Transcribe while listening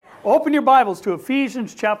Open your Bibles to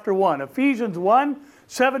Ephesians chapter 1. Ephesians 1,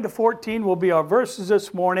 7 to 14 will be our verses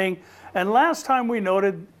this morning. And last time we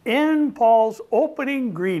noted in Paul's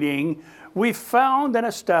opening greeting, we found and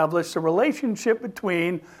established a relationship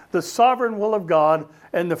between the sovereign will of God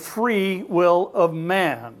and the free will of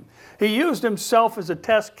man. He used himself as a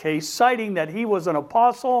test case, citing that he was an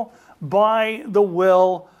apostle by the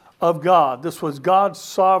will of God. This was God's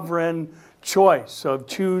sovereign choice of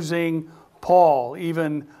choosing Paul,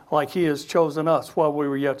 even like he has chosen us while we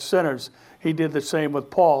were yet sinners. He did the same with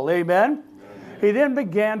Paul. Amen? He then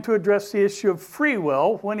began to address the issue of free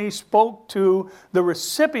will when he spoke to the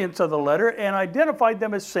recipients of the letter and identified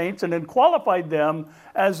them as saints and then qualified them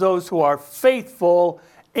as those who are faithful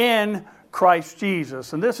in Christ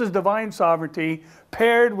Jesus. And this is divine sovereignty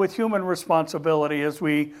paired with human responsibility, as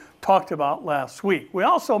we talked about last week. We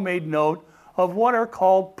also made note of what are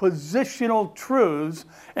called positional truths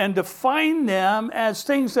and define them as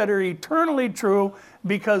things that are eternally true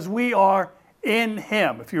because we are in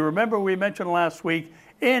Him. If you remember, we mentioned last week,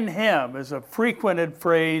 in Him is a frequented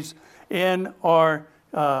phrase in our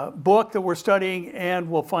book that we're studying, and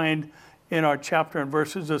we'll find in our chapter and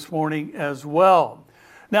verses this morning as well.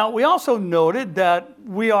 Now, we also noted that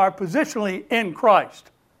we are positionally in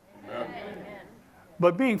Christ. Amen.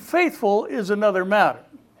 But being faithful is another matter.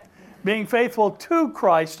 Being faithful to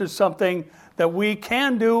Christ is something that we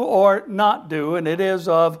can do or not do, and it is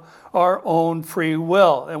of our own free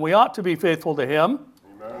will. And we ought to be faithful to Him.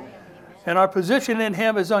 Amen. And our position in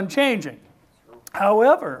Him is unchanging.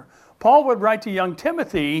 However, Paul would write to young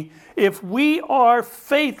Timothy, if we are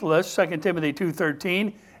faithless, 2 Timothy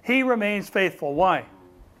 2:13, he remains faithful. Why?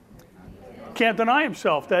 Can't deny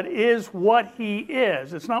himself. That is what he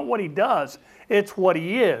is. It's not what he does. It's what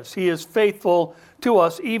he is. He is faithful to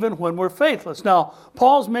us even when we're faithless. Now,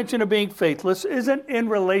 Paul's mention of being faithless isn't in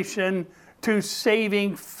relation to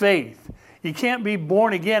saving faith. You can't be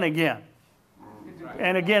born again and again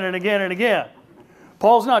and again and again.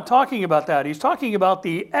 Paul's not talking about that. He's talking about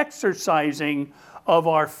the exercising of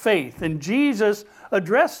our faith. And Jesus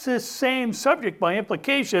addressed this same subject by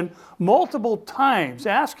implication multiple times,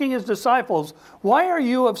 asking his disciples, why are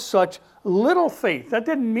you of such little faith? That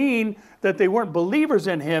didn't mean that they weren't believers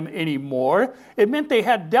in him anymore. It meant they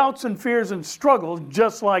had doubts and fears and struggles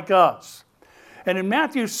just like us. And in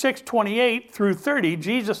Matthew 6:28 through 30,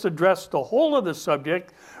 Jesus addressed the whole of the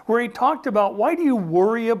subject where he talked about, why do you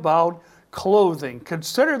worry about clothing?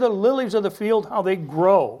 Consider the lilies of the field, how they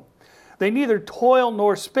grow. They neither toil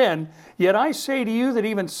nor spin, yet I say to you that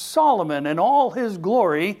even Solomon in all his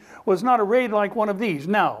glory was not arrayed like one of these.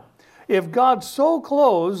 Now, if God so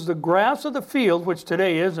clothes the grass of the field, which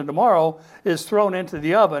today is and tomorrow is thrown into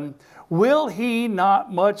the oven, will He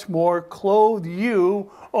not much more clothe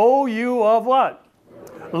you, O you of what?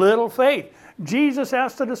 Little faith. Jesus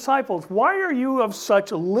asked the disciples, why are you of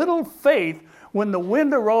such little faith when the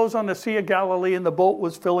wind arose on the Sea of Galilee and the boat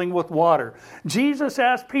was filling with water? Jesus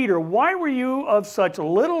asked Peter, why were you of such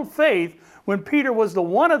little faith when Peter was the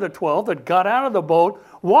one of the 12 that got out of the boat,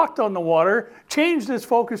 walked on the water, changed his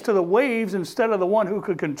focus to the waves instead of the one who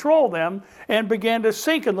could control them, and began to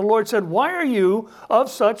sink? And the Lord said, why are you of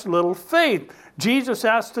such little faith? Jesus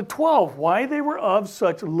asked the 12 why they were of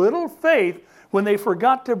such little faith when they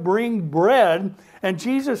forgot to bring bread. And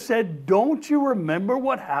Jesus said, don't you remember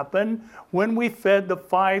what happened when we fed the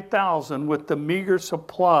 5,000 with the meager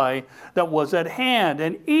supply that was at hand?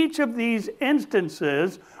 And each of these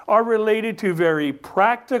instances are related to very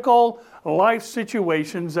practical life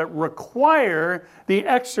situations that require the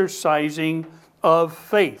exercising of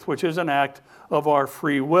faith, which is an act of our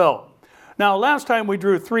free will. Now, last time we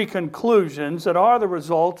drew three conclusions that are the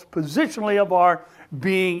results positionally of our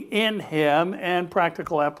being in Him, and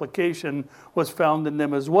practical application was found in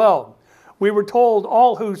them as well. We were told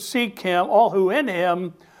all who seek Him, all who in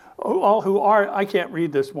Him, all who are, I can't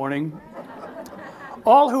read this morning,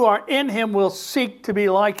 all who are in Him will seek to be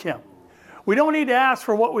like Him. We don't need to ask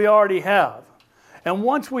for what we already have. And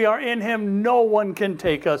once we are in Him, no one can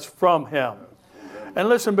take us from Him. And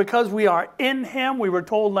listen, because we are in Him, we were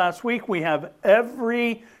told last week, we have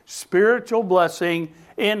every spiritual blessing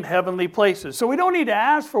in heavenly places. So we don't need to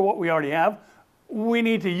ask for what we already have. We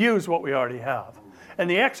need to use what we already have. And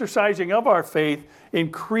the exercising of our faith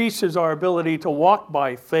increases our ability to walk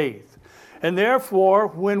by faith. And therefore,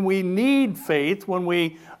 when we need faith, when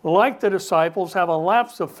we, like the disciples, have a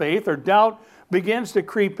lapse of faith or doubt begins to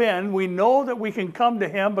creep in, we know that we can come to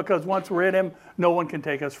Him because once we're in Him, no one can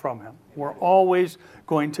take us from Him. We're always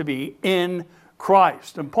going to be in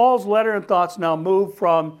Christ. And Paul's letter and thoughts now move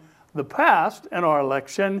from the past and our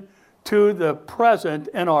election to the present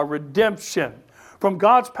and our redemption. from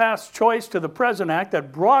God's past choice to the present act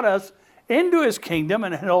that brought us into his kingdom,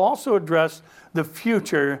 and he'll also address the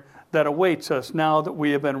future that awaits us now that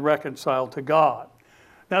we have been reconciled to God.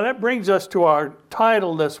 Now that brings us to our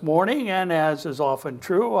title this morning, and as is often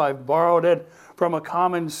true, I've borrowed it from a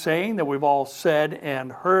common saying that we've all said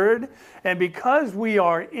and heard. And because we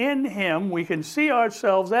are in him, we can see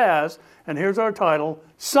ourselves as, and here's our title,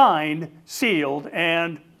 signed, sealed,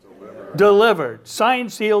 and delivered.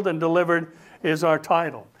 Signed, sealed, and delivered is our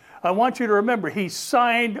title. I want you to remember, he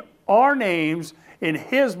signed our names in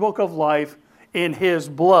his book of life in his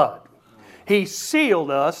blood. He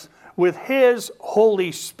sealed us with his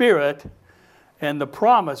Holy Spirit and the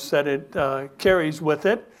promise that it carries with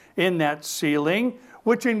it in that sealing,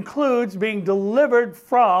 which includes being delivered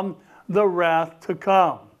from the wrath to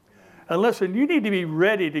come. And listen, you need to be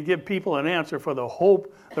ready to give people an answer for the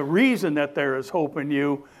hope, the reason that there is hope in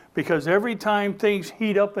you, because every time things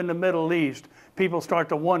heat up in the Middle East, people start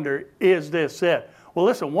to wonder, is this it? Well,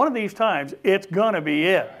 listen, one of these times, it's going to be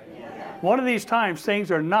it. One of these times,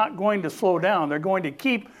 things are not going to slow down. They're going to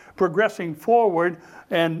keep progressing forward.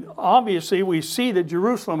 And obviously, we see that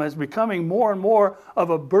Jerusalem is becoming more and more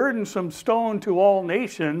of a burdensome stone to all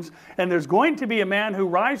nations. And there's going to be a man who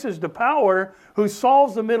rises to power who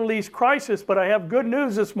solves the Middle East crisis. But I have good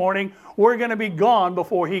news this morning. We're going to be gone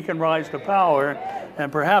before he can rise to power.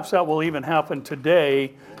 And perhaps that will even happen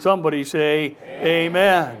today. Somebody say,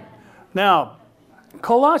 Amen. Now,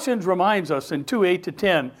 Colossians reminds us in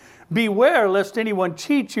 2:8-10, beware lest anyone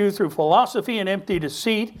cheat you through philosophy and empty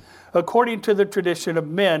deceit, according to the tradition of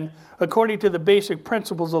men, according to the basic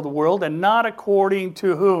principles of the world, and not according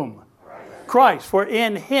to whom? Christ. For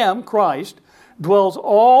in him, Christ, dwells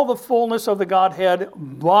all the fullness of the Godhead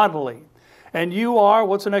bodily. And you are,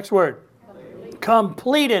 what's the next word?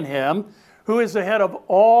 Complete in him, who is the head of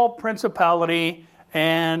all principality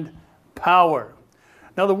and power.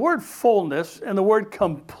 Now the word fullness and the word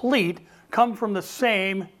complete come from the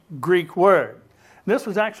same Greek word. This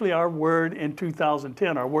was actually our word in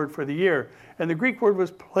 2010, our word for the year. And the Greek word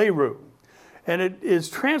was plerou. And it is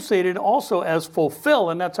translated also as fulfill,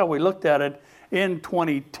 and that's how we looked at it in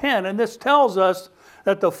 2010. And this tells us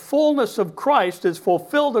that the fullness of Christ is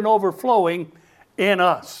fulfilled and overflowing in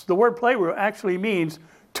us. The word plerou actually means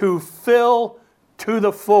to fill to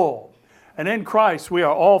the full. And in Christ, we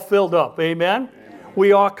are all filled up. Amen?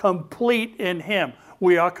 We are complete in him.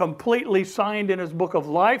 We are completely signed in his book of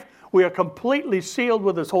life. We are completely sealed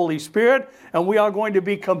with his Holy Spirit. And we are going to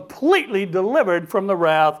be completely delivered from the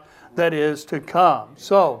wrath that is to come.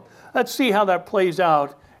 So let's see how that plays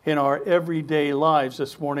out in our everyday lives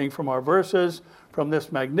this morning from our verses from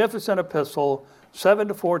this magnificent epistle,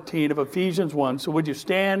 7-14 of Ephesians 1. So would you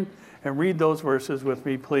stand and read those verses with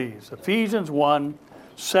me, please? Ephesians 1,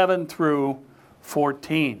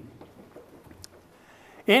 7-14.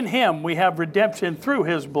 In him we have redemption through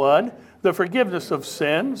his blood, the forgiveness of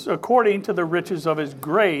sins, according to the riches of his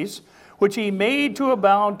grace, which he made to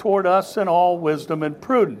abound toward us in all wisdom and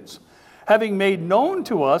prudence, having made known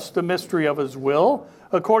to us the mystery of his will,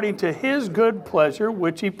 according to his good pleasure,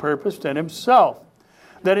 which he purposed in himself,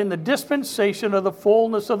 that in the dispensation of the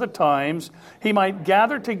fullness of the times he might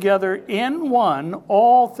gather together in one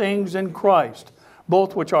all things in Christ,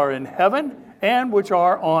 both which are in heaven and which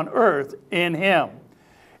are on earth in him.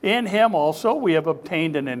 In him also we have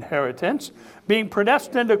obtained an inheritance, being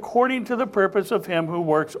predestined according to the purpose of him who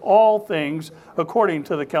works all things according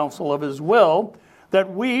to the counsel of his will,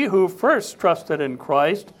 that we who first trusted in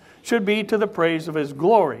Christ should be to the praise of his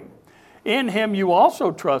glory. In him you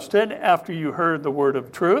also trusted, after you heard the word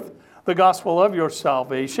of truth, the gospel of your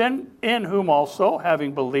salvation, in whom also,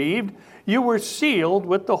 having believed, you were sealed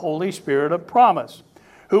with the Holy Spirit of promise,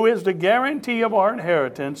 who is the guarantee of our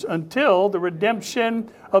inheritance until the redemption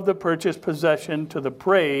of the purchased possession to the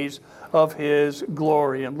praise of his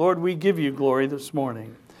glory. And Lord, we give you glory this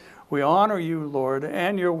morning. We honor you, Lord,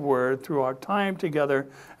 and your word through our time together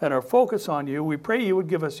and our focus on you. We pray you would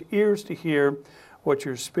give us ears to hear what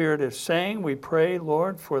your Spirit is saying. We pray,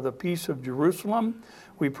 Lord, for the peace of Jerusalem.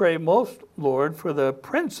 We pray most, Lord, for the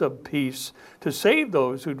Prince of Peace to save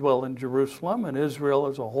those who dwell in Jerusalem and Israel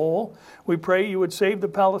as a whole. We pray you would save the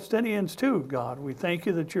Palestinians too, God. We thank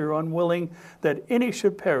you that you're unwilling that any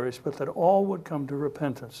should perish, but that all would come to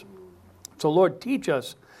repentance. So, Lord, teach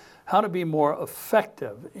us how to be more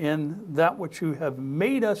effective in that which you have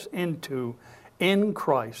made us into in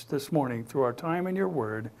Christ this morning through our time in your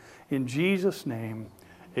word. In Jesus' name,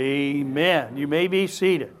 amen. You may be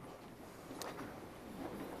seated.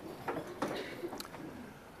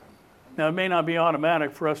 Now, it may not be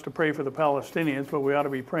automatic for us to pray for the Palestinians, but we ought to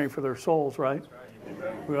be praying for their souls, right?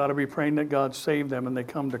 We ought to be praying that God save them and they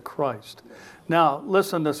come to Christ. Now,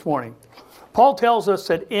 listen this morning. Paul tells us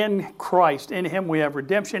that in Christ, in Him, we have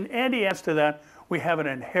redemption, and he adds to that, we have an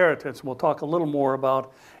inheritance. We'll talk a little more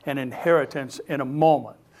about an inheritance in a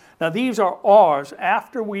moment. Now, these are ours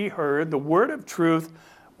after we heard the word of truth,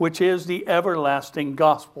 which is the everlasting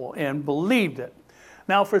gospel, and believed it.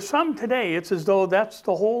 Now, for some today, it's as though that's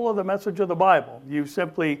the whole of the message of the Bible. You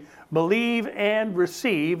simply believe and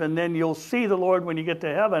receive, and then you'll see the Lord when you get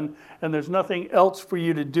to heaven, and there's nothing else for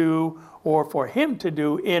you to do or for Him to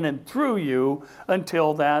do in and through you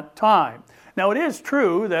until that time. Now, it is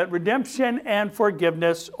true that redemption and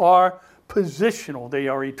forgiveness are positional. They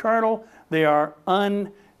are eternal. They are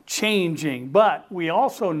unchanging. But we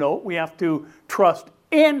also note we have to trust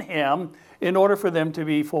in Him in order for them to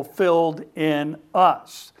be fulfilled in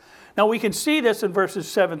us. Now, we can see this in verses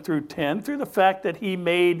 7 through 10 through the fact that He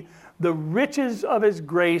made the riches of His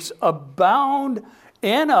grace abound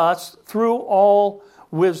in us through all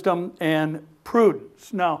wisdom and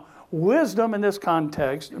prudence. Now, wisdom in this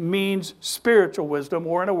context means spiritual wisdom,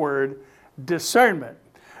 or in a word, discernment.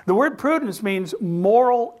 The word prudence means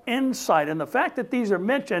moral insight, and the fact that these are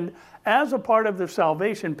mentioned as a part of the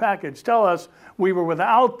salvation package tell us we were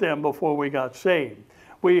without them before we got saved.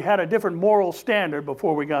 We had a different moral standard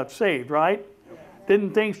before we got saved, right?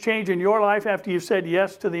 Didn't things change in your life after you said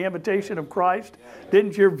yes to the invitation of Christ?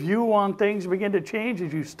 Didn't your view on things begin to change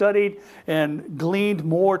as you studied and gleaned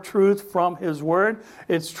more truth from His Word?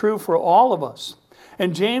 It's true for all of us.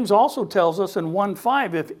 And James also tells us in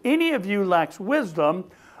 1:5, if any of you lacks wisdom,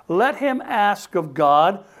 let him ask of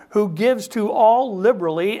God, who gives to all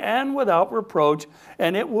liberally and without reproach,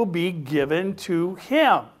 and it will be given to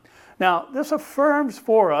him. Now, this affirms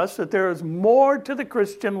for us that there is more to the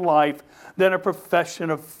Christian life than a profession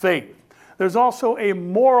of faith. There's also a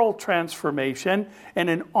moral transformation and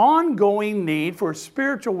an ongoing need for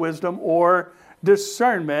spiritual wisdom or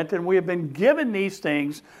discernment, and we have been given these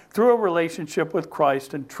things through a relationship with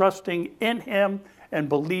Christ and trusting in Him and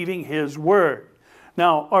believing His Word.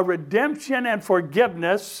 Now, our redemption and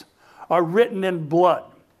forgiveness are written in blood.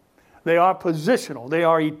 They are positional. They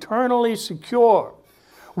are eternally secure.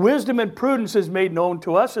 Wisdom and prudence is made known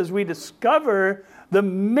to us as we discover the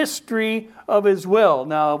mystery of His will.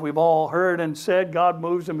 Now, we've all heard and said God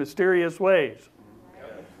moves in mysterious ways.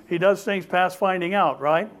 He does things past finding out,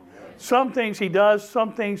 right? Some things He does,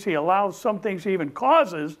 some things He allows, some things He even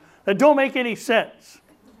causes that don't make any sense.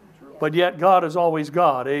 But yet God is always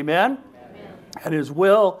God. Amen? And His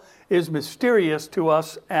will is mysterious to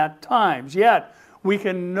us at times. Yet, we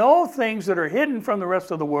can know things that are hidden from the rest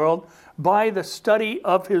of the world by the study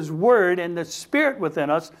of His Word and the Spirit within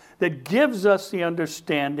us that gives us the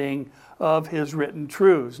understanding of His written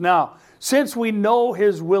truths. Now, since we know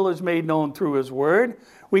His will is made known through His Word,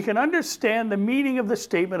 we can understand the meaning of the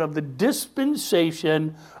statement of the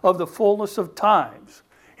dispensation of the fullness of times.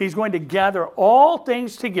 He's going to gather all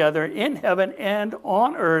things together in heaven and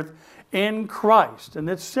on earth in Christ. And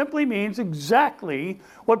this simply means exactly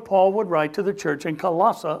what Paul would write to the church in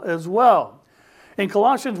Colossae as well. In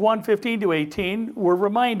Colossians 1:15 to 18, we're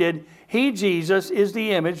reminded He, Jesus, is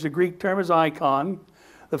the image, the Greek term is icon,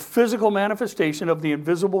 the physical manifestation of the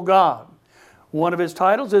invisible God. One of His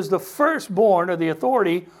titles is the firstborn, or the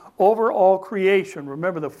authority over all creation.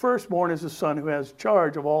 Remember, the firstborn is the son who has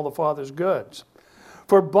charge of all the Father's goods.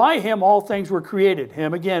 For by Him all things were created.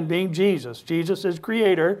 Him again being Jesus. Jesus is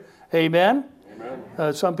creator. Amen?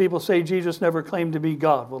 Amen. Some people say Jesus never claimed to be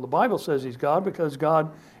God. Well, the Bible says He's God because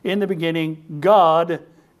God, in the beginning, God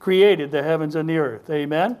created the heavens and the earth.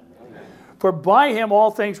 Amen? Amen. For by Him all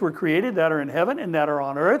things were created that are in heaven and that are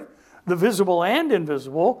on earth, the visible and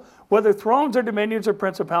invisible, whether thrones or dominions or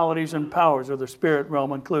principalities and powers, or the spirit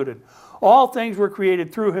realm included. All things were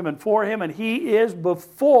created through Him and for Him, and He is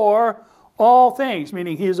before all things,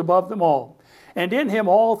 meaning He is above them all. And in Him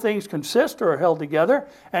all things consist or are held together,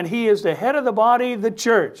 and He is the head of the body, the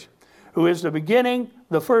church, who is the beginning,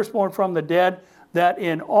 the firstborn from the dead, that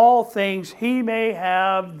in all things He may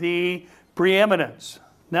have the preeminence.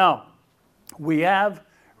 Now, we have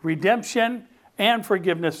redemption and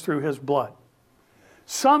forgiveness through His blood.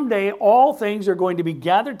 Someday all things are going to be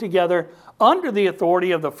gathered together under the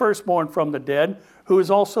authority of the firstborn from the dead, who is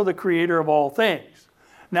also the creator of all things.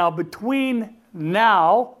 Now, between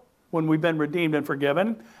now, when we've been redeemed and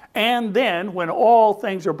forgiven, and then when all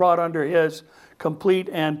things are brought under His complete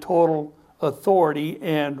and total authority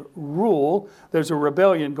and rule, there's a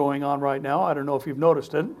rebellion going on right now. I don't know if you've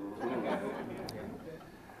noticed it.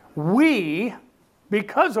 We,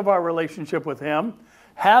 because of our relationship with Him,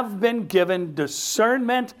 have been given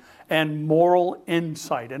discernment and moral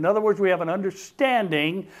insight. In other words, we have an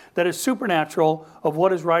understanding that is supernatural of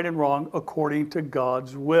what is right and wrong according to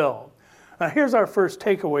God's will. Now, here's our first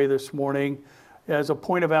takeaway this morning as a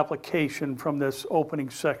point of application from this opening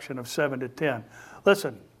section of 7 to 10.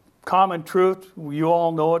 Listen, common truth, you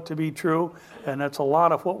all know it to be true, and that's a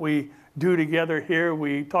lot of what we do together here.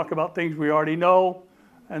 We talk about things we already know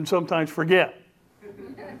and sometimes forget.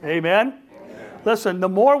 Amen? Listen, the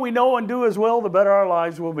more we know and do His will, the better our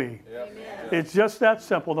lives will be. Yep. It's just that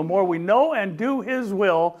simple. The more we know and do His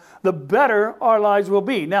will, the better our lives will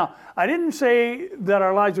be. Now, I didn't say that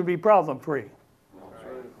our lives would be problem-free.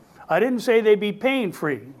 I didn't say they'd be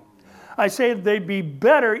pain-free. I say they'd be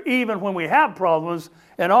better even when we have problems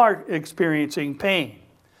and are experiencing pain.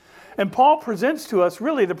 And Paul presents to us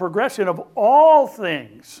really the progression of all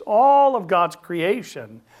things, all of God's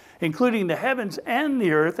creation, including the heavens and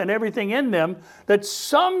the earth and everything in them, that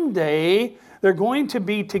someday they're going to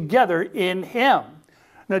be together in Him.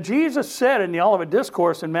 Now, Jesus said in the Olivet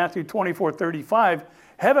Discourse in Matthew 24:35,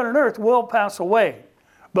 heaven and earth will pass away,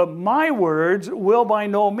 but my words will by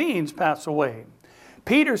no means pass away.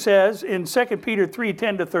 Peter says in 2 Peter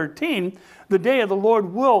 3:10-13, the day of the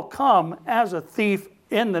Lord will come as a thief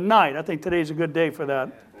in the night. I think today's a good day for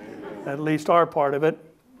that, at least our part of it,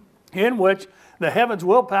 in which the heavens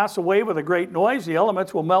will pass away with a great noise. The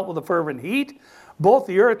elements will melt with a fervent heat. Both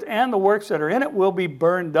the earth and the works that are in it will be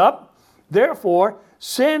burned up. Therefore,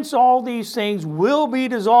 since all these things will be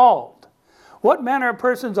dissolved, what manner of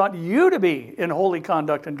persons ought you to be in holy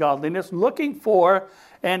conduct and godliness, looking for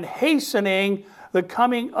and hastening the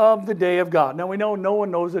coming of the day of God? Now, we know no one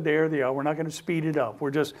knows the day or the hour. We're not going to speed it up. We're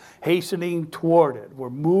just hastening toward it. We're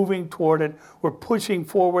moving toward it. We're pushing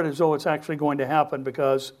forward as though it's actually going to happen,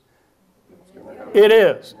 because it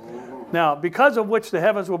is. Now, because of which the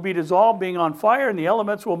heavens will be dissolved, being on fire, and the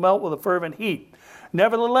elements will melt with a fervent heat.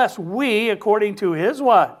 Nevertheless, we, according to His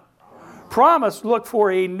what? Promise, look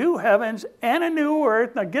for a new heavens and a new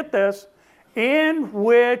earth. Now get this, in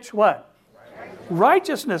which what?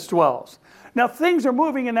 Righteousness dwells. Now things are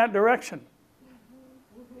moving in that direction.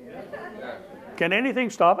 Can anything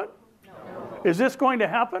stop it? Is this going to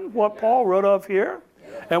happen, what Paul wrote of here?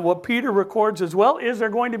 And what Peter records as well? Is there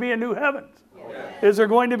going to be a new heavens? Is there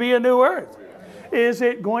going to be a new earth? Is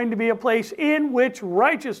it going to be a place in which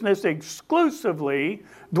righteousness exclusively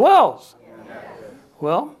dwells?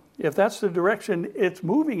 Well, if that's the direction it's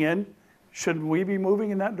moving in, shouldn't we be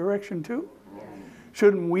moving in that direction too?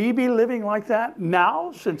 Shouldn't we be living like that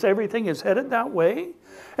now, since everything is headed that way?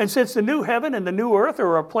 And since the new heaven and the new earth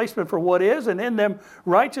are a replacement for what is, and in them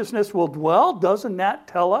righteousness will dwell, doesn't that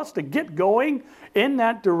tell us to get going in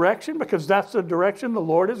that direction, because that's the direction the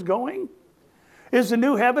Lord is going? Is the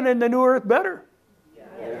new heaven and the new earth better?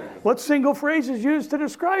 Yes. What single phrase is used to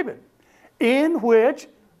describe it? In which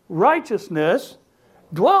righteousness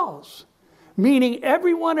dwells. Meaning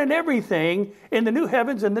everyone and everything in the new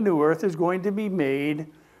heavens and the new earth is going to be made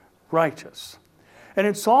righteous. And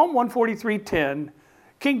in Psalm 143:10,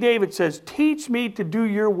 King David says, teach me to do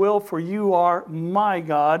your will, for you are my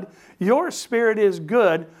God. Your spirit is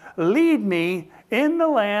good. Lead me in the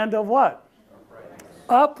land of what?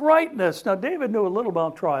 Uprightness. Now, David knew a little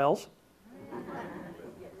about trials.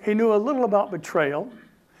 He knew a little about betrayal.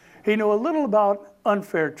 He knew a little about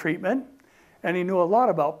unfair treatment. And he knew a lot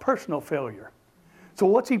about personal failure. So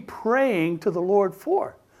what's he praying to the Lord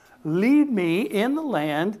for? Lead me in the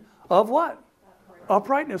land of what?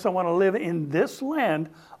 Uprightness. I want to live in this land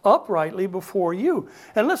uprightly before you.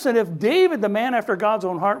 And listen, if David, the man after God's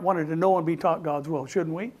own heart, wanted to know and be taught God's will,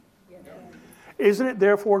 shouldn't we? Isn't it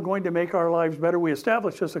therefore going to make our lives better? We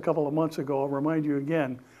established this a couple of months ago. I'll remind you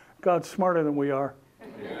again. God's smarter than we are.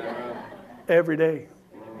 Yeah. Every day.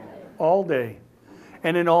 All day.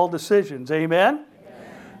 And in all decisions. Amen?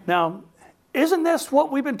 Now, isn't this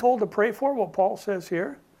what we've been told to pray for, what Paul says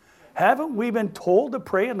here? Haven't we been told to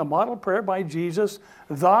pray in the model prayer by Jesus,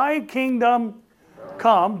 thy kingdom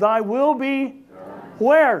come, thy will be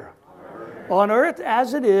where? On earth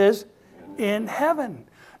as it is in heaven.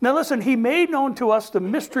 Now listen, he made known to us the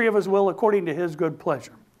mystery of his will according to his good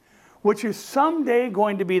pleasure, which is someday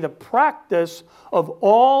going to be the practice of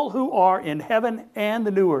all who are in heaven and the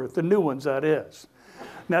new earth, the new ones that is.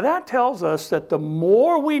 Now that tells us that the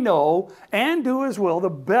more we know and do his will, the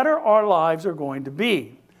better our lives are going to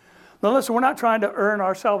be. Now listen, we're not trying to earn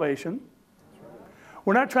our salvation.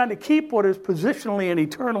 We're not trying to keep what is positionally and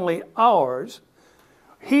eternally ours.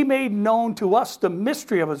 He made known to us the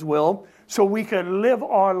mystery of his will so we can live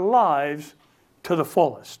our lives to the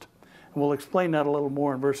fullest. And we'll explain that a little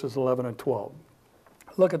more in verses 11 and 12.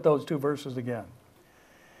 Look at those two verses again.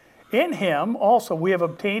 In him also we have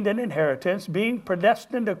obtained an inheritance, being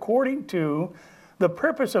predestined according to the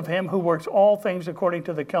purpose of him who works all things according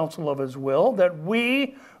to the counsel of his will, that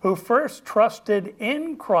we who first trusted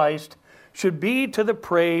in Christ should be to the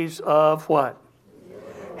praise of what?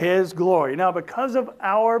 His glory. Now, because of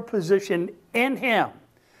our position in him,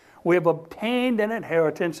 we have obtained an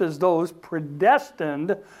inheritance as those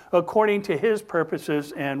predestined according to his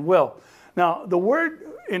purposes and will. Now, the word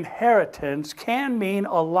inheritance can mean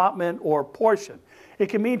allotment or portion. It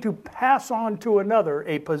can mean to pass on to another,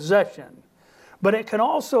 a possession. But it can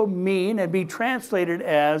also mean and be translated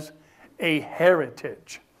as a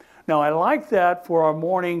heritage. Now, I like that for our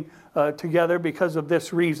morning together because of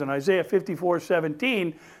this reason. Isaiah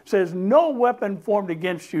 54:17 says, "No weapon formed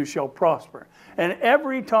against you shall prosper, and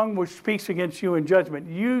every tongue which speaks against you in judgment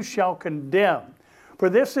you shall condemn. For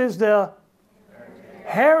this is the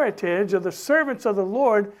heritage of the servants of the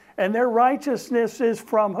Lord, and their righteousness is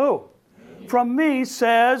from" who? "From me,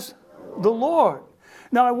 says the Lord."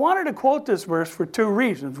 Now, I wanted to quote this verse for two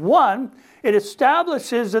reasons. One, it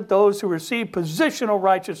establishes that those who receive positional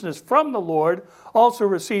righteousness from the Lord also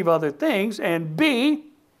receive other things. And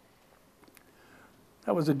B,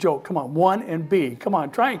 that was a joke. Come on, 1 and B. Come on,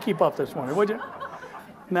 try and keep up this morning, would you?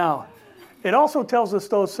 Now, it also tells us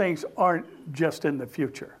those things aren't just in the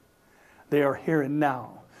future. They are here and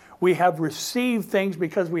now. We have received things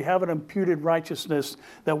because we have an imputed righteousness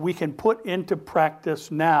that we can put into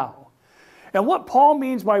practice now. And what Paul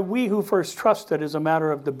means by "we who first trusted" is a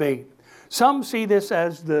matter of debate. Some see this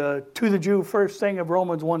as the "to the Jew first" thing of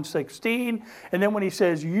Romans 1:16. And then when he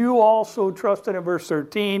says "you also trusted" in verse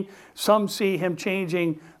 13, some see him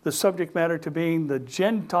changing the subject matter to being the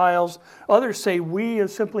Gentiles. Others say "we"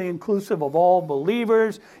 is simply inclusive of all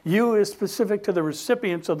believers. "You" is specific to the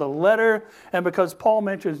recipients of the letter. And because Paul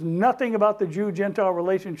mentions nothing about the Jew-Gentile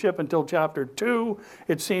relationship until chapter 2,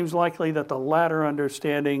 it seems likely that the latter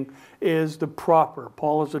understanding is the proper.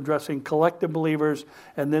 Paul is addressing collective believers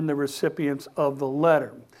and then the recipients of the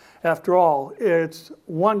letter. After all, it's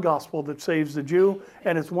one gospel that saves the Jew,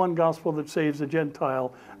 and it's one gospel that saves the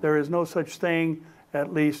Gentile. There is no such thing,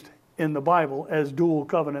 at least in the Bible, as dual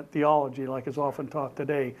covenant theology like is often taught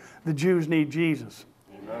today. The Jews need Jesus.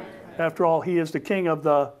 Amen. After all, he is the king of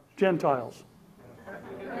the Gentiles.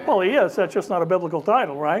 Well, he is. That's just not a biblical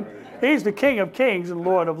title, right? He's the King of Kings and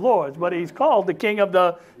Lord of Lords, but he's called the King of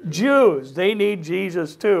the Jews. They need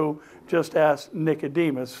Jesus too, just ask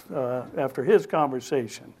Nicodemus after his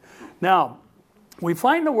conversation. Now, we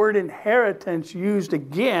find the word inheritance used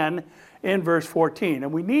again in verse 14,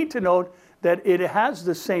 and we need to note that it has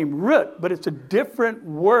the same root, but it's a different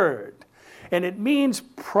word, and it means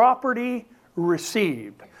property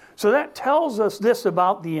received. So that tells us this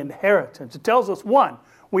about the inheritance. It tells us, one,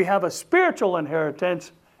 we have a spiritual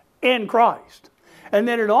inheritance in Christ. And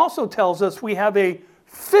then it also tells us we have a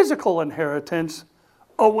physical inheritance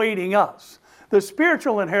awaiting us. The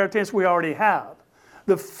spiritual inheritance we already have.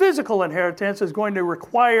 The physical inheritance is going to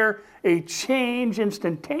require a change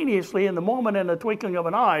instantaneously in the moment, in the twinkling of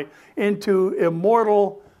an eye, into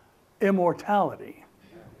immortality.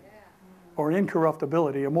 Or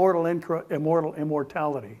incorruptibility,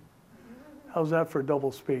 immortality. How's that for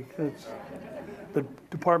double speak? It's the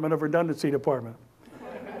Department of Redundancy Department.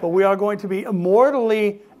 But we are going to be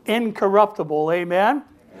immortally incorruptible, amen?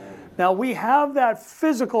 Now we have that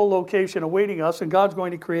physical location awaiting us, and God's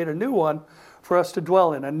going to create a new one for us to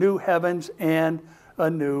dwell in, a new heavens and a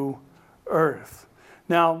new earth.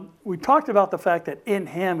 Now, we talked about the fact that "in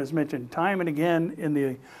him" is mentioned time and again in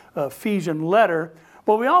the Ephesian letter,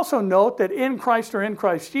 but we also note that "in Christ" or "in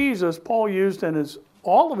Christ Jesus" Paul used in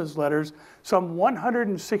all of his letters some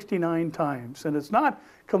 169 times. And it's not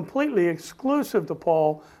completely exclusive to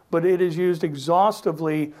Paul, but it is used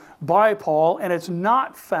exhaustively by Paul, and it's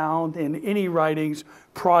not found in any writings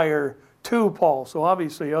prior to Paul. So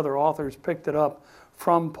obviously other authors picked it up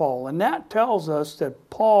from Paul. And that tells us that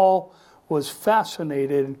Paul was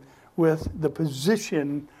fascinated with the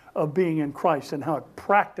position of being in Christ and how it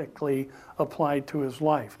practically applied to his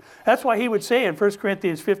life. That's why he would say in 1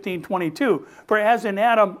 Corinthians 15:22, "For as in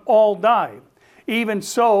Adam all died, even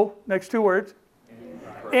so," next two words,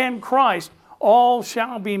 "in Christ all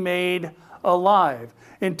shall be made alive."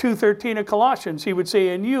 In 2:13 of Colossians, he would say,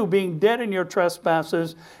 "In you, being dead in your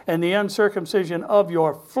trespasses and the uncircumcision of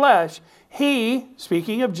your flesh, he,"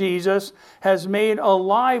 speaking of Jesus, "has made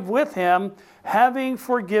alive with him, having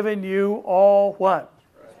forgiven you all" what?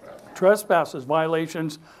 Trespasses,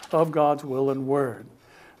 violations of God's will and word.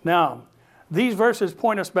 Now, these verses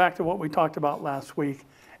point us back to what we talked about last week,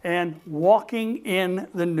 and walking in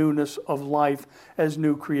the newness of life as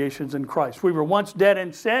new creations in Christ. We were once dead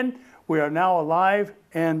in sin. We are now alive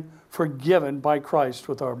and forgiven by Christ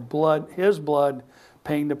with our blood, his blood,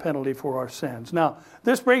 paying the penalty for our sins. Now,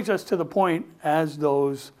 this brings us to the point as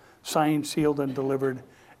those signed, sealed, and delivered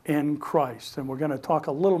in Christ. And we're going to talk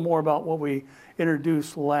a little more about what we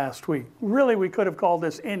introduced last week. Really, we could have called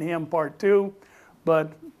this In Him Part 2,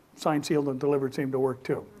 but signed, sealed, and delivered seemed to work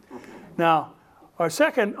too. Now, our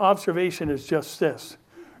second observation is just this.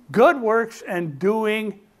 Good works and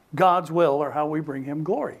doing God's will are how we bring him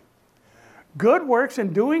glory. Good works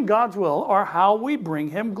and doing God's will are how we bring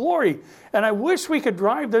him glory. And I wish we could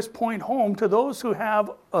drive this point home to those who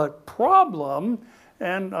have a problem.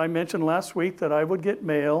 And I mentioned last week that I would get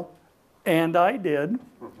mail, and I did.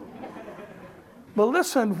 But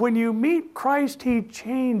listen, when you meet Christ, he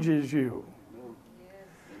changes you.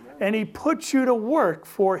 And he puts you to work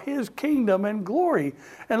for his kingdom and glory.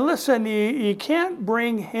 And listen, you can't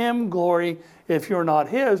bring him glory if you're not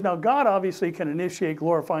his. Now, God obviously can initiate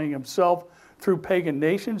glorifying himself through pagan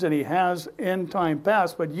nations, and he has in time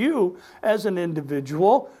past. But you, as an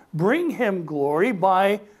individual, bring him glory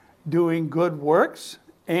by doing good works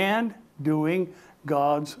and doing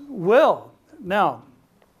God's will. Now,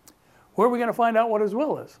 where are we going to find out what his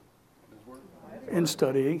will is? In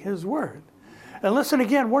studying his word. And listen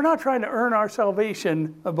again, we're not trying to earn our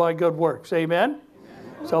salvation by good works. Amen?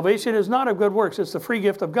 Salvation is not of good works. It's the free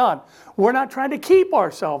gift of God. We're not trying to keep our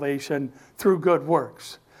salvation through good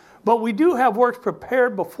works. But we do have works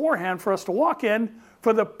prepared beforehand for us to walk in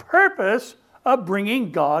for the purpose of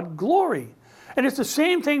bringing God glory. And it's the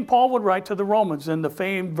same thing Paul would write to the Romans in the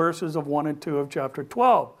famed verses of 1 and 2 of chapter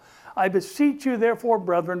 12. I beseech you, therefore,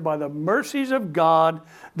 brethren, by the mercies of God,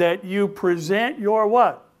 that you present your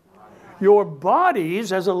what? Your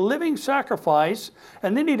bodies as a living sacrifice,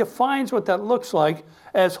 and then he defines what that looks like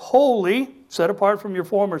as holy, set apart from your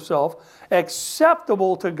former self,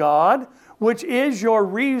 acceptable to God, which is your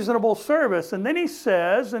reasonable service. And then he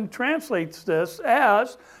says and translates this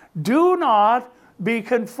as, do not be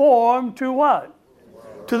conformed to what?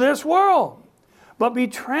 To this world, but be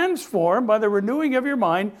transformed by the renewing of your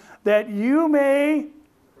mind, that you may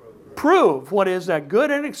prove what is that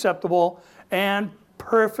good and acceptable and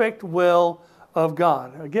perfect will of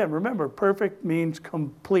God. Again, remember, perfect means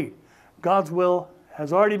complete. God's will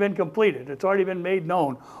has already been completed. It's already been made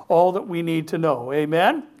known, all that we need to know.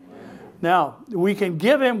 Amen? Now, we can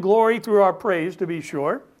give him glory through our praise, to be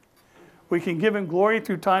sure. We can give him glory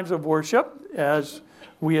through times of worship, as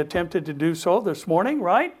we attempted to do so this morning,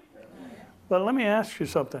 right? But let me ask you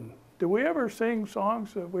something. Do we ever sing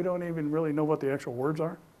songs that we don't even really know what the actual words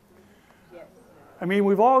are? Yes. I mean,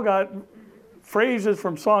 we've all got phrases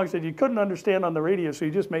from songs that you couldn't understand on the radio, so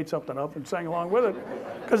you just made something up and sang along with it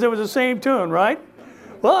because it was the same tune, right?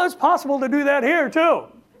 Well, it's possible to do that here too.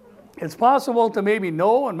 It's possible to maybe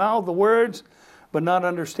know and mouth the words, but not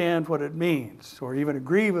understand what it means or even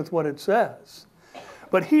agree with what it says.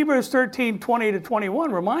 But Hebrews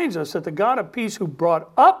 13:20-21 reminds us that the God of peace, who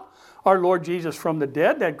brought up our Lord Jesus from the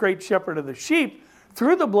dead, that great shepherd of the sheep,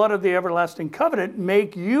 through the blood of the everlasting covenant,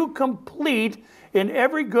 make you complete in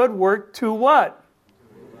every good work to what?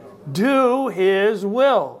 Do his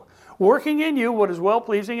will, working in you what is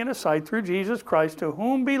well-pleasing in his sight through Jesus Christ, to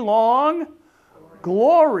whom belong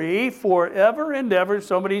glory forever and ever.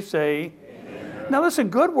 Somebody say, amen. Now listen,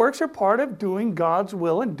 good works are part of doing God's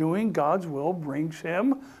will, and doing God's will brings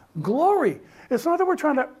him glory. It's not that we're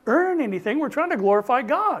trying to earn anything. We're trying to glorify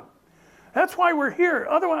God. That's why we're here.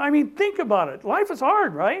 Otherwise, I mean, think about it. Life is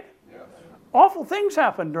hard, right? Yes. Awful things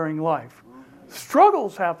happen during life.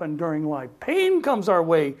 Struggles happen during life. Pain comes our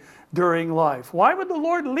way during life. Why would the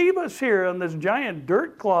Lord leave us here on this giant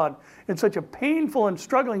dirt clod in such a painful and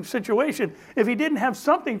struggling situation if he didn't have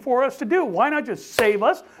something for us to do? Why not just save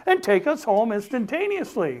us and take us home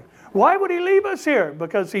instantaneously? Why would he leave us here?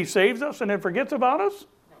 Because he saves us and then forgets about us?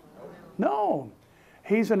 No.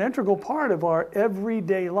 He's an integral part of our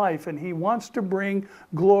everyday life, and he wants to bring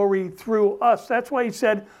glory through us. That's why he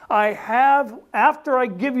said, after I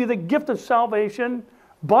give you the gift of salvation,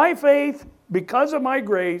 by faith, because of my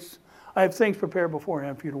grace, I have things prepared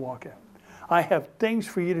beforehand for you to walk in. I have things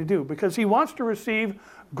for you to do, because he wants to receive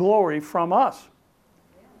glory from us.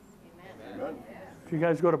 Amen. Do you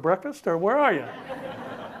guys go to breakfast, or where are you?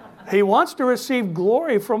 He wants to receive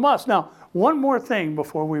glory from us. Now, one more thing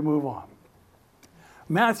before we move on.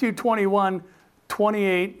 Matthew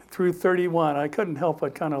 21:28-31. I couldn't help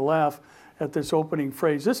but kind of laugh at this opening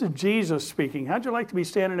phrase. This is Jesus speaking. How'd you like to be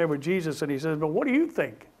standing there with Jesus? And he says, but what do you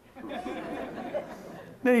think?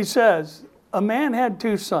 Then he says, a man had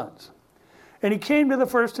 2 sons. And he came to the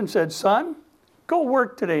first and said, son, go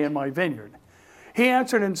work today in my vineyard. He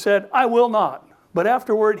answered and said, I will not. But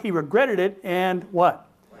afterward he regretted it and what?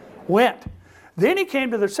 Went. Then he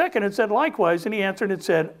came to the second and said likewise, and he answered and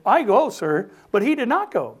said, I go, sir, but he did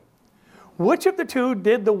not go. Which of the two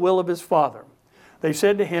did the will of his father? They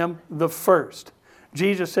said to him, the first.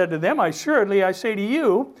 Jesus said to them, assuredly I say to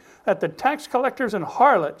you, that the tax collectors and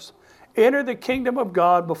harlots enter the kingdom of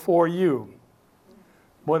God before you.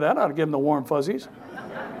 Boy, that ought to give them the warm fuzzies.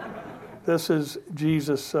 This is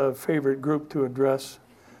Jesus' favorite group to address,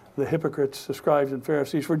 the hypocrites, the scribes and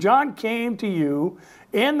Pharisees. For John came to you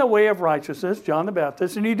in the way of righteousness, John the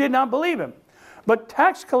Baptist, and you did not believe him. But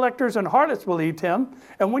tax collectors and harlots believed him,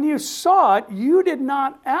 and when you saw it, you did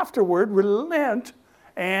not afterward relent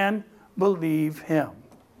and believe him.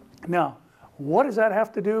 Now, what does that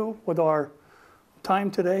have to do with our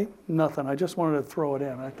time today? Nothing. I just wanted to throw it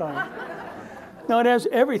in. I thought. No, it has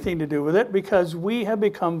everything to do with it, because we have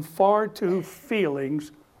become far too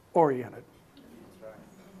feelings oriented.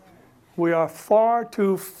 We are far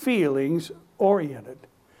too feelings oriented.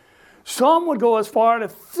 Some would go as far to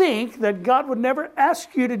think that God would never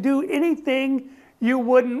ask you to do anything you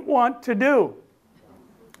wouldn't want to do.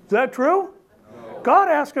 Is that true? No. God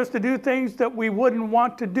asks us to do things that we wouldn't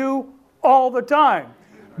want to do all the time.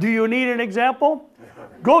 Do you need an example?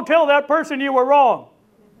 Go tell that person you were wrong.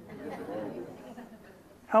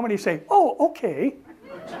 How many say, oh, okay.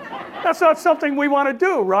 That's not something we want to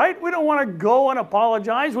do, right? We don't want to go and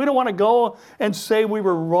apologize. We don't want to go and say we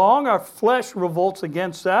were wrong. Our flesh revolts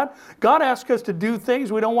against that. God asks us to do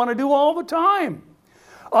things we don't want to do all the time.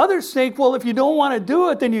 Others think, well, if you don't want to do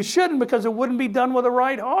it, then you shouldn't, because it wouldn't be done with a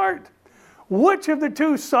right heart. Which of the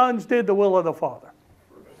two sons did the will of the Father?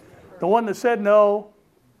 The one that said no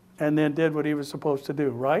and then did what he was supposed to do,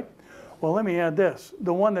 right? Well, let me add this.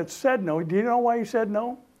 The one that said no, do you know why he said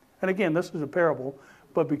no? And again, this is a parable,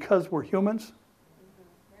 but because we're humans,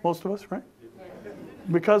 most of us, right?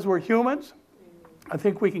 Because we're humans, I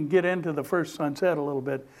think we can get into the first son's head a little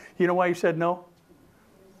bit. You know why he said no?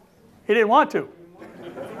 He didn't want to.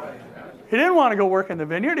 He didn't want to go work in the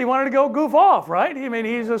vineyard. He wanted to go goof off, right? I mean,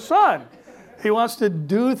 he's a son. He wants to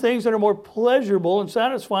do things that are more pleasurable and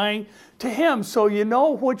satisfying to him. So you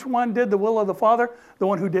know which one did the will of the Father? The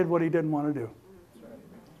one who did what he didn't want to do.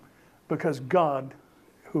 Because God,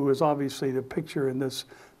 who is obviously the picture in this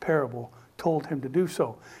parable, told him to do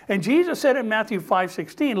so. And Jesus said in Matthew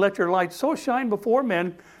 5:16, let your light so shine before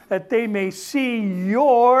men that they may see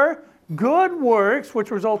your good works,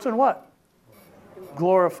 which results in what?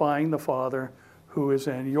 Glorifying the Father who is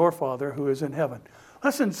in your Father who is in heaven.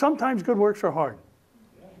 Listen, sometimes good works are hard.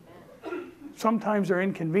 Sometimes they're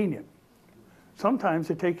inconvenient. Sometimes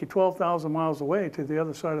they take you 12,000 miles away to the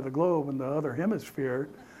other side of the globe in the other hemisphere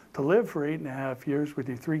to live for 8.5 years with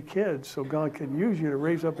your 3 kids so God can use you to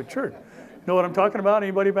raise up a church. You know what I'm talking about?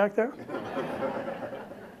 Anybody back there?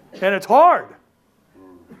 And it's hard.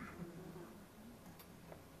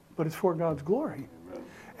 But it's for God's glory.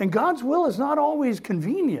 And God's will is not always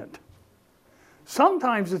convenient.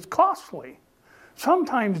 Sometimes it's costly.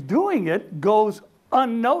 Sometimes doing it goes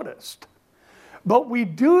unnoticed. But we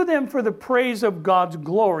do them for the praise of God's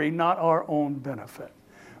glory, not our own benefit.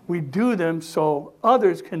 We do them so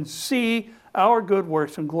others can see our good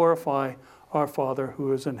works and glorify our Father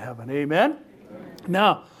who is in heaven. Amen?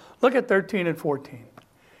 Now, look at 13 and 14.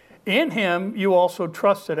 In him you also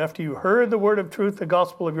trusted after you heard the word of truth, the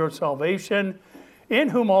gospel of your salvation, in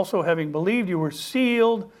whom also having believed you were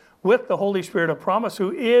sealed with the Holy Spirit of promise,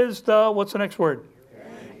 who is the, what's the next word?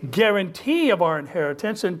 Guarantee of our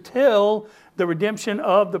inheritance until the redemption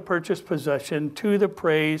of the purchased possession to the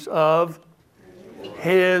praise of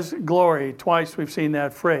his glory. Twice we've seen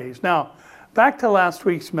that phrase. Now, back to last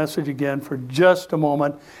week's message again for just a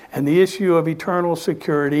moment, and the issue of eternal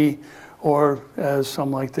security, or as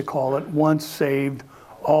some like to call it, once saved,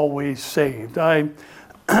 always saved.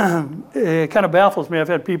 It kind of baffles me. I've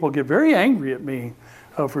had people get very angry at me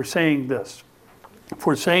for saying this,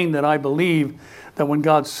 for saying that I believe that when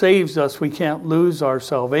God saves us, we can't lose our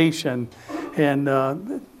salvation.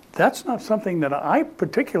 And that's not something that I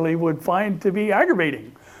particularly would find to be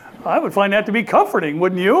aggravating. I would find that to be comforting,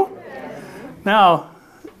 wouldn't you? Yes. Now,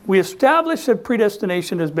 we established that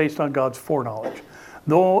predestination is based on God's foreknowledge.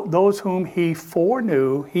 Those whom he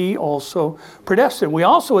foreknew, he also predestined. We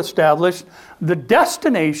also established the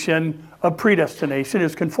destination of predestination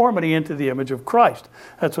is conformity into the image of Christ.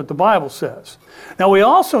 That's what the Bible says. Now, we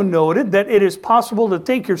also noted that it is possible to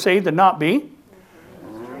think you're saved and not be.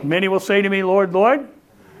 Many will say to me, Lord, Lord,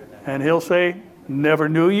 and he'll say, never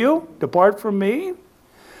knew you, depart from me.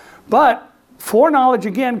 But foreknowledge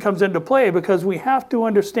again comes into play because we have to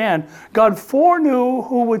understand God foreknew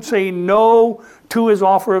who would say no to his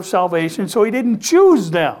offer of salvation, so he didn't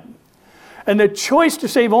choose them. And the choice to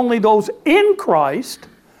save only those in Christ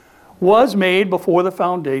was made before the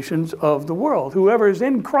foundations of the world. Whoever is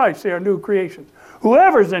in Christ, they are new creations.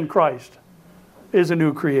 Whoever is in Christ is a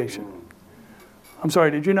new creation. I'm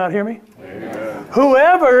sorry, did you not hear me? Amen.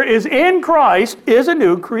 Whoever is in Christ is a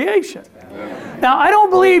new creation. Amen. Now, I don't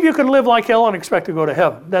believe you can live like hell and expect to go to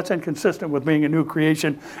heaven. That's inconsistent with being a new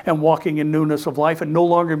creation and walking in newness of life and no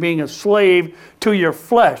longer being a slave to your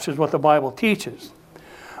flesh, is what the Bible teaches.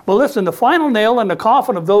 But listen, the final nail in the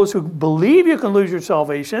coffin of those who believe you can lose your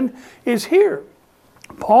salvation is here.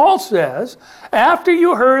 Paul says, after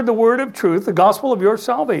you heard the word of truth, the gospel of your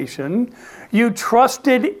salvation, you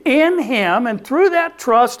trusted in him, and through that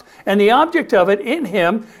trust and the object of it in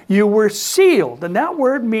him, you were sealed. And that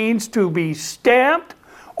word means to be stamped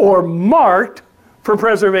or marked for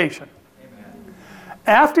preservation. Amen.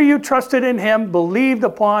 After you trusted in him, believed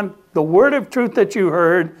upon the word of truth that you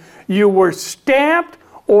heard, you were stamped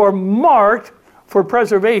or marked for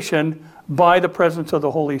preservation by the presence of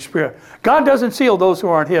the Holy Spirit. God doesn't seal those who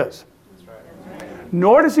aren't his.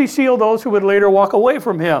 Nor does he seal those who would later walk away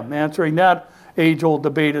from him, answering that age-old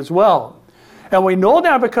debate as well. And we know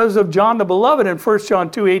that because of John the Beloved in 1 John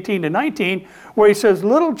 2:18-19, where he says,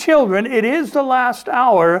 little children, it is the last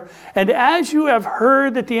hour, and as you have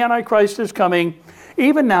heard that the Antichrist is coming,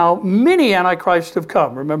 even now many Antichrists have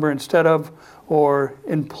come. Remember, instead of or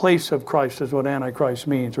in place of Christ is what Antichrist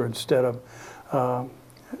means, or instead of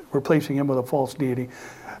replacing him with a false deity,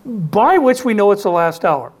 by which we know it's the last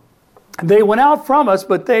hour. They went out from us,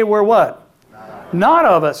 but they were what? Not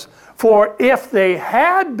of us. For if they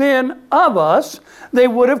had been of us, they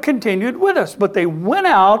would have continued with us. But they went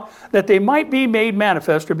out that they might be made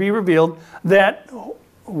manifest or be revealed that,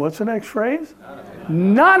 what's the next phrase?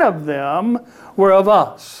 None of them were of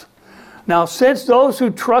us. Now, since those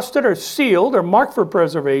who trusted are sealed or marked for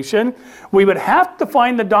preservation, we would have to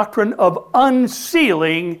find the doctrine of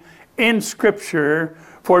unsealing in Scripture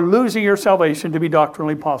for losing your salvation to be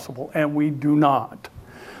doctrinally possible, and we do not.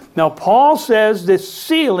 Now, Paul says this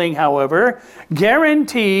sealing, however,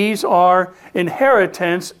 guarantees our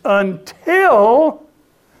inheritance until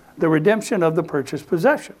the redemption of the purchased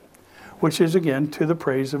possession, which is, again, to the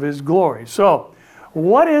praise of his glory. So,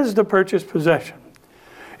 what is the purchased possession?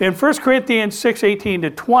 In 1 Corinthians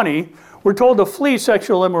 6:18-20, we're told to flee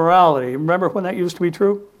sexual immorality. Remember when that used to be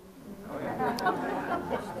true?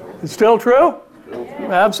 It's still true?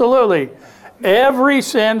 Absolutely. Every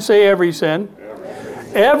sin, say every sin.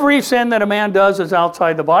 Every sin that a man does is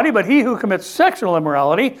outside the body, but he who commits sexual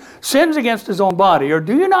immorality sins against his own body. Or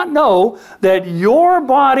do you not know that your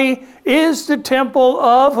body is the temple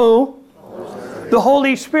of who? The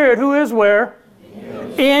Holy Spirit, who is where?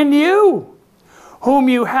 In you. Whom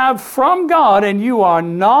you have from God, and you are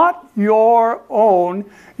not your own.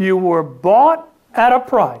 You were bought at a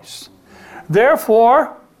price.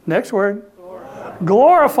 Therefore, next word,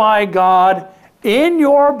 glorify God in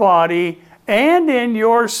your body and in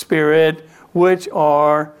your spirit, which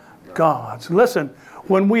are God's. Listen,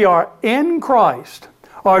 when we are in Christ,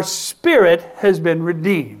 our spirit has been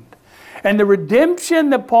redeemed. And the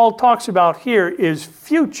redemption that Paul talks about here is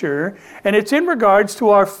future, and it's in regards to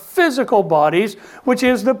our physical bodies, which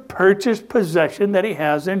is the purchased possession that he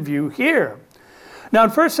has in view here. Now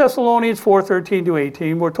in 1 Thessalonians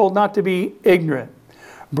 4:13-18, we're told not to be ignorant,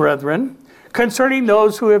 brethren, concerning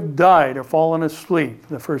those who have died or fallen asleep,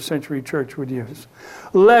 the first century church would use,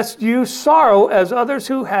 lest you sorrow as others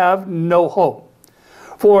who have no hope.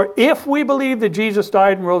 For if we believe that Jesus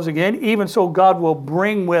died and rose again, even so God will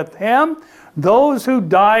bring with him those who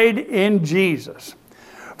died in Jesus.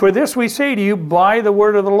 For this we say to you by the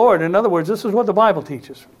word of the Lord. In other words, this is what the Bible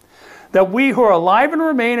teaches. That we who are alive and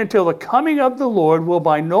remain until the coming of the Lord will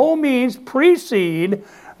by no means precede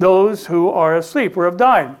those who are asleep or have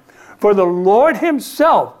died. For the Lord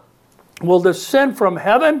himself will descend from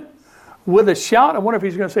heaven with a shout. I wonder if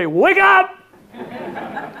he's going to say, wake up!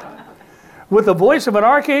 With the voice of an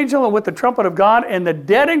archangel and with the trumpet of God, and the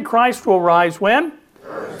dead in Christ will rise when?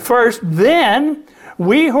 First. Then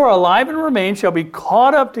we who are alive and remain shall be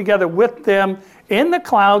caught up together with them in the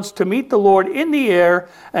clouds to meet the Lord in the air,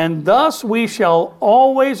 and thus we shall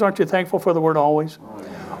always, aren't you thankful for the word always?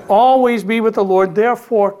 Always be with the Lord.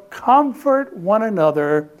 Therefore comfort one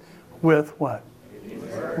another with what?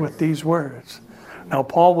 With these words. Now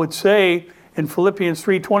Paul would say in Philippians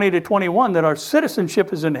 3:20-21 that our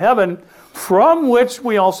citizenship is in heaven, from which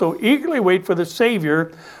we also eagerly wait for the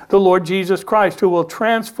Savior, the Lord Jesus Christ, who will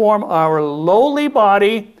transform our lowly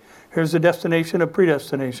body, here's the destination of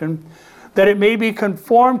predestination, that it may be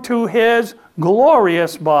conformed to his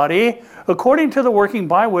glorious body, according to the working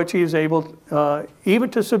by which he is able even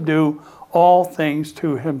to subdue all things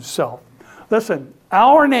to himself. Listen,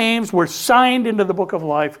 our names were signed into the book of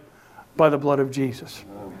life by the blood of Jesus.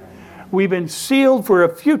 We've been sealed for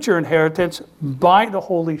a future inheritance by the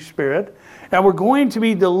Holy Spirit. And we're going to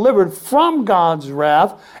be delivered from God's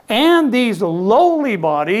wrath and these lowly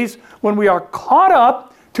bodies when we are caught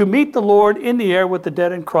up to meet the Lord in the air with the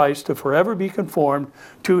dead in Christ, to forever be conformed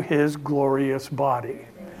to his glorious body.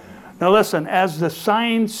 Now listen, as the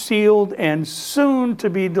sign sealed and soon to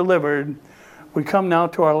be delivered, we come now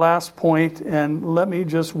to our last point, and let me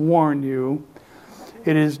just warn you,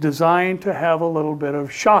 it is designed to have a little bit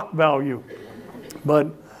of shock value. But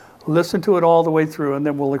listen to it all the way through, and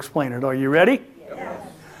then we'll explain it. Are you ready? Yes.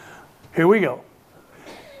 Here we go.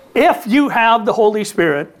 If you have the Holy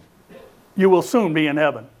Spirit, you will soon be in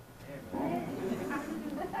heaven.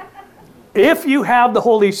 If you have the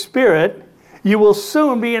Holy Spirit, you will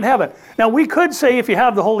soon be in heaven. Now, we could say if you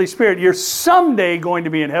have the Holy Spirit, you're someday going to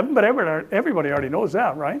be in heaven, but everybody already knows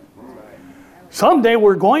that, right? Someday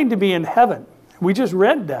we're going to be in heaven. We just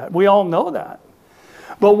read that. We all know that.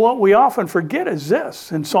 But what we often forget is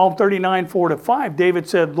this. In Psalm 39, 4-5, David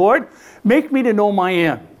said, Lord, make me to know my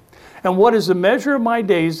end, and what is the measure of my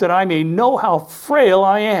days, that I may know how frail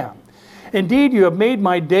I am. Indeed, you have made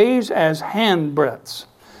my days as handbreadths,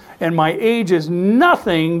 and my age is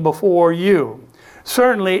nothing before you.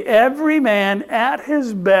 Certainly, every man at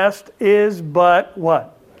his best is but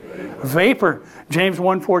what? Vapor. James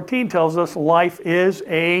 1:14 tells us life is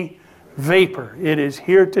a vapor. It is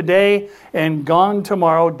here today and gone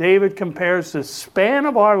tomorrow. David compares the span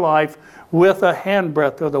of our life with a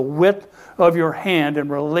handbreadth, or the width of your hand, in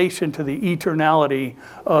relation to the eternality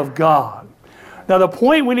of God. Now, the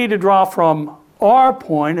point we need to draw from our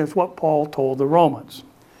point is what Paul told the Romans.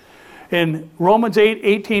 In Romans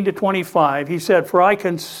 8:18-25, he said, for I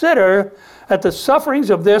consider that the sufferings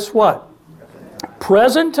of this what?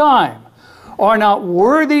 Present time are not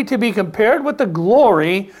worthy to be compared with the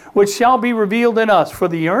glory which shall be revealed in us. For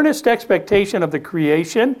the earnest expectation of the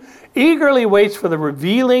creation eagerly waits for the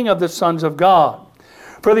revealing of the sons of God.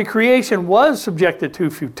 For the creation was subjected to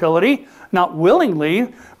futility, not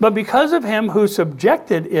willingly, but because of him who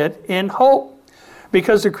subjected it in hope.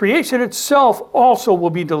 Because the creation itself also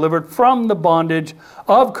will be delivered from the bondage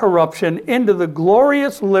of corruption into the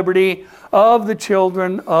glorious liberty of the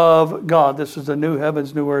children of God. This is the new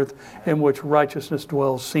heavens, new earth, in which righteousness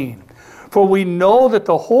dwells seen. For we know that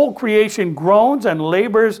the whole creation groans and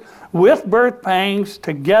labors with birth pangs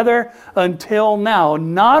together until now.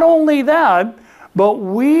 Not only that, but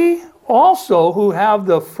we also who have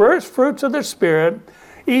the first fruits of the Spirit,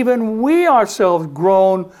 even we ourselves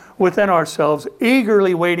groan within ourselves,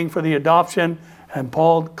 eagerly waiting for the adoption. And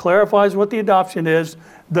Paul clarifies what the adoption is: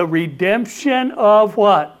 the redemption of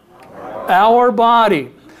what? Our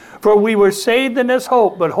body. For we were saved in this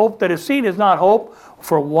hope, but hope that is seen is not hope.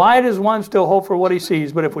 For why does one still hope for what he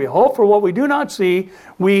sees? But if we hope for what we do not see,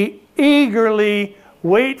 we eagerly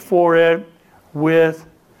wait for it with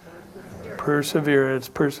perseverance.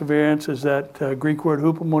 Perseverance is that Greek word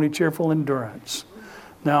hupomone, cheerful endurance.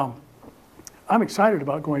 Now, I'm excited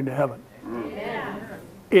about going to heaven. Yeah.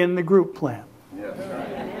 In the group plan.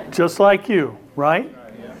 Yeah. Just like you, right?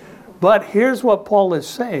 Yeah. But here's what Paul is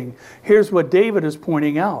saying. Here's what David is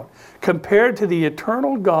pointing out. Compared to the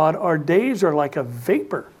eternal God, our days are like a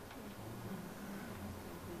vapor.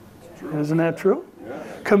 Isn't that true? Yeah.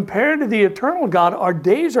 Compared to the eternal God, our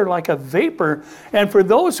days are like a vapor. And for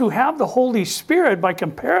those who have the Holy Spirit, by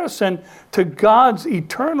comparison to God's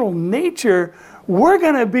eternal nature, we're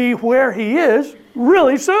going to be where he is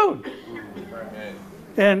really soon.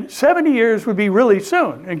 And 70 years would be really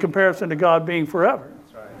soon in comparison to God being forever.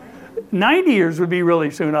 90 years would be really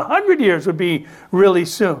soon. 100 years would be really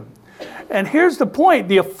soon. And here's the point.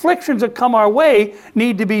 The afflictions that come our way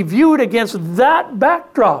need to be viewed against that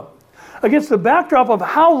backdrop. Against the backdrop of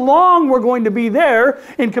how long we're going to be there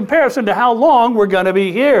in comparison to how long we're going to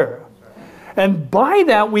be here. And by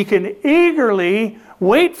that we can eagerly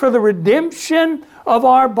wait for the redemption of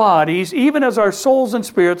our bodies, even as our souls and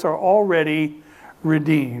spirits are already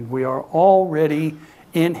redeemed. We are already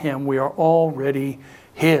in him. We are already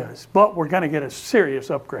his. But we're going to get a serious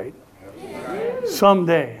upgrade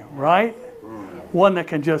someday, right? One that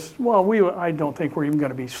can just, I don't think we're even going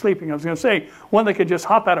to be sleeping. I was going to say, one that can just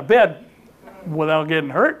hop out of bed without getting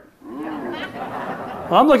hurt.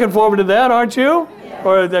 I'm looking forward to that, aren't you?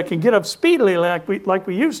 Or that can get up speedily like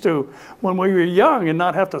we used to when we were young, and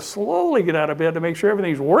not have to slowly get out of bed to make sure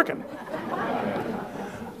everything's working.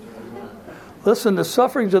 Listen, the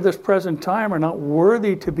sufferings of this present time are not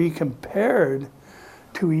worthy to be compared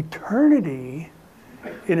to eternity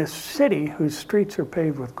in a city whose streets are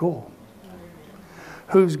paved with gold,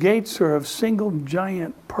 whose gates are of single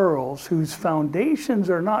giant pearls, whose foundations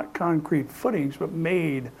are not concrete footings but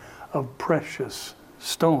made of precious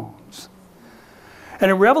stones. And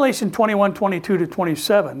in Revelation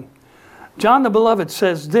 21:22-27, John the Beloved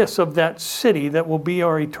says this of that city that will be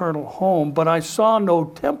our eternal home, "But I saw no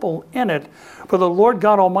temple in it, for the Lord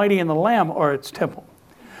God Almighty and the Lamb are its temple.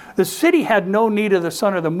 The city had no need of the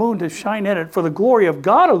sun or the moon to shine in it, for the glory of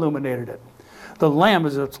God illuminated it. The Lamb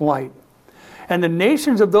is its light. And the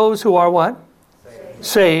nations of those who are" what?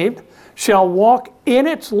 Saved "shall walk in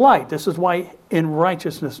its light." This is why "in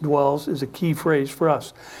righteousness dwells" is a key phrase for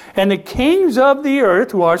us. "And the kings of the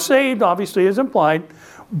earth," who are saved, obviously is implied,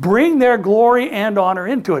 "bring their glory and honor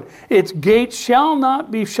into it. Its gates shall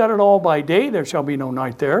not be shut at all by day. There shall be no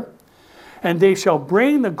night there. And they shall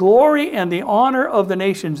bring the glory and the honor of the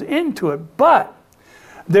nations into it. But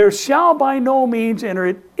there shall by no means enter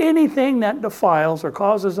it anything that defiles or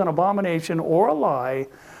causes an abomination or a lie,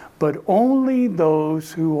 but only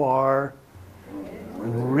those who are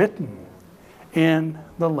written in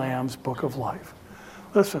the Lamb's book of life."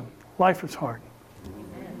 Listen, life is hard.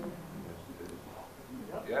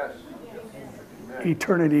 Yes.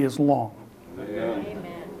 Eternity is long. Amen.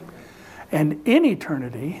 And in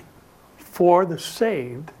eternity, for the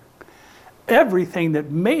saved, everything that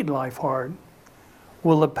made life hard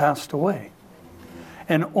will have passed away.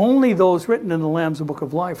 And only those written in the Lamb's book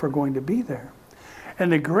of life are going to be there.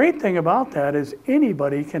 And the great thing about that is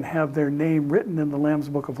anybody can have their name written in the Lamb's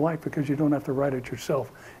book of life, because you don't have to write it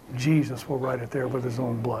yourself. Jesus will write it there with his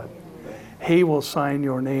own blood. He will sign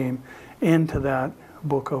your name into that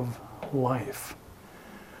book of life.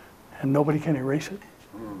 And nobody can erase it.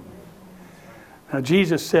 Now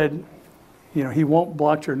Jesus said, you know, he won't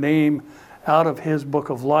blot your name out of his book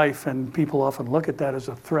of life, and people often look at that as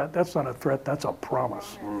a threat. That's not a threat, that's a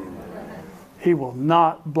promise. He will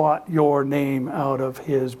not blot your name out of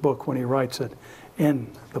his book when he writes it in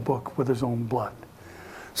the book with his own blood.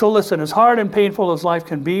 So listen, as hard and painful as life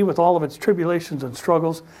can be with all of its tribulations and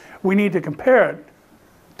struggles, we need to compare it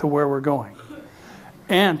to where we're going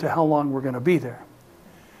and to how long we're going to be there.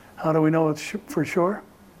 How do we know it's for sure?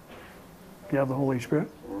 You have the Holy Spirit.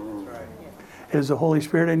 Is the Holy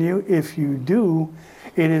Spirit in you? If you do,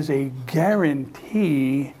 it is a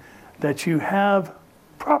guarantee that you have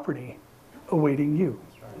property awaiting you,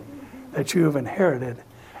 that you have inherited,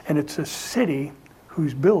 and it's a city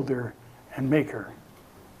whose builder and maker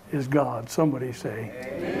is God. Somebody say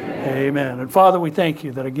amen. Amen. And Father, we thank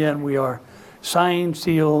you that again we are signed,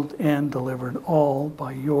 sealed, and delivered all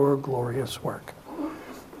by your glorious work.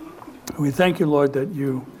 We thank you, Lord, that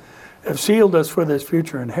you have sealed us for this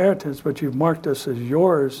future inheritance, but you've marked us as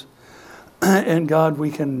yours. And God, we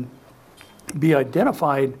can be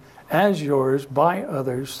identified as yours by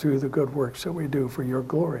others through the good works that we do for your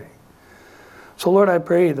glory. So Lord, I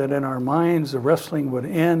pray that in our minds the wrestling would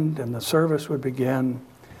end and the service would begin,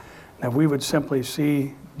 that we would simply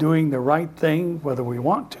see doing the right thing, whether we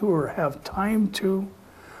want to or have time to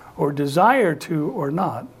or desire to or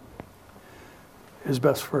not, is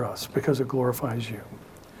best for us because it glorifies you.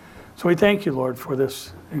 So we thank you, Lord, for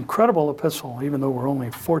this incredible epistle, even though we're only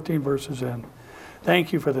 14 verses in.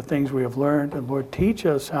 Thank you for the things we have learned. And Lord, teach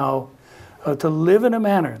us how to live in a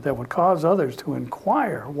manner that would cause others to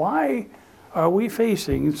inquire, why are we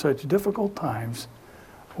facing such difficult times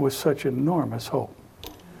with such enormous hope?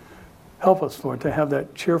 Help us, Lord, to have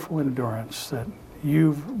that cheerful endurance that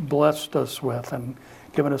you've blessed us with and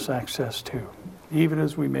given us access to, even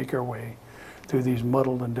as we make our way through these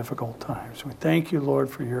muddled and difficult times. We thank you, Lord,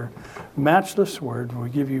 for your matchless word. We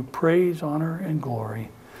give you praise, honor, and glory.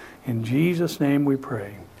 In Jesus' name we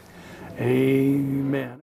pray. Amen.